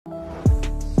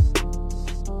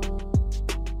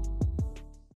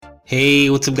Hey,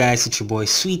 what's up guys, it's your boy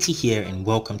Sweetie here and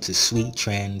welcome to Sweet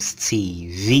Trends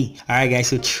TV. Alright guys,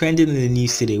 so trending in the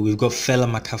news today, we've got Fella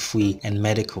Makafui and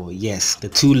Medikal. Yes, the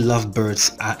two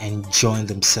lovebirds are enjoying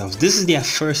themselves. This is their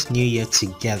first new year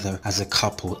together as a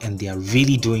couple and they are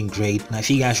really doing great. Now if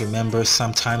you guys remember,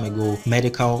 some time ago,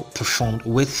 Medikal performed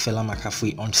with Fella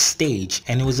Makafui on stage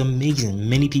and it was amazing.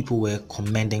 Many people were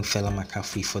commending Fella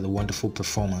Makafui for the wonderful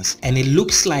performance and it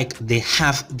looks like they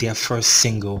have their first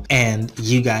single and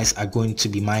you guys are going to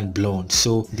be mind blown.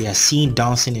 So they are seen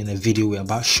dancing in a video we're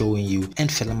about showing you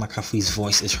and Fella Makafui's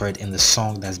voice is heard in the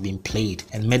song that's being played,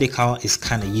 and Medikal is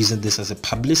kind of using this as a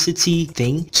publicity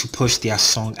thing to push their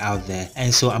song out there.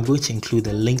 And so I'm going to include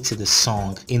a link to the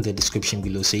song in the description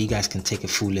below so you guys can take a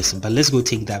full listen. But let's go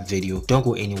take that video. Don't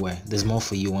go anywhere, there's more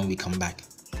for you when we come back.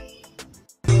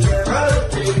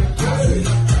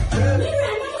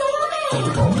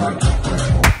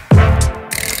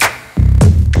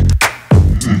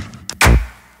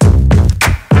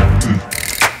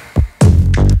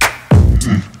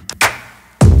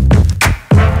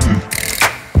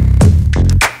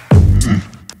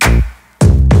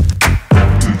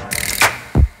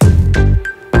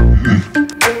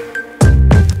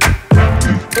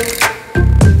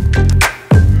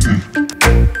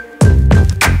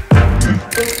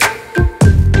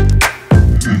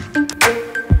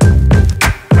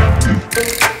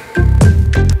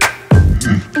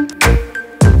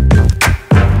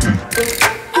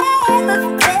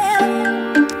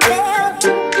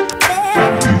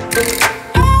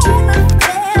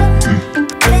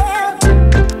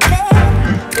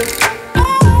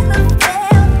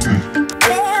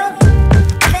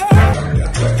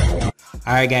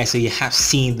 Alright guys, so you have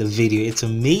seen the video. It's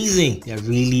amazing. They're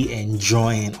really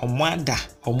enjoying Omada,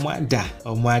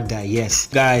 yes.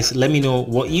 Guys, let me know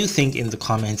what you think in the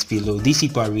comments below. These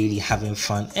people are really having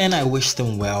fun and I wish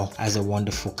them well as a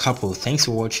wonderful couple. Thanks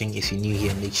for watching. If you're new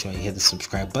here, make sure you hit the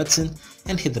subscribe button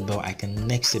and hit the bell icon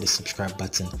next to the subscribe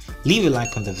button. Leave a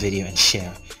like on the video and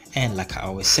share. And like I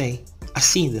always say, I'll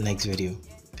see you in the next video.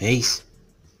 Peace.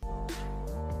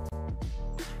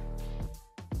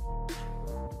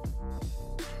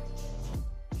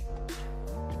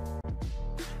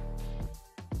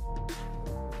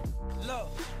 Look,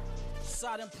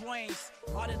 Southern Plains,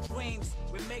 all the dreams,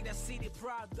 we make that city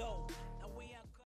proud though.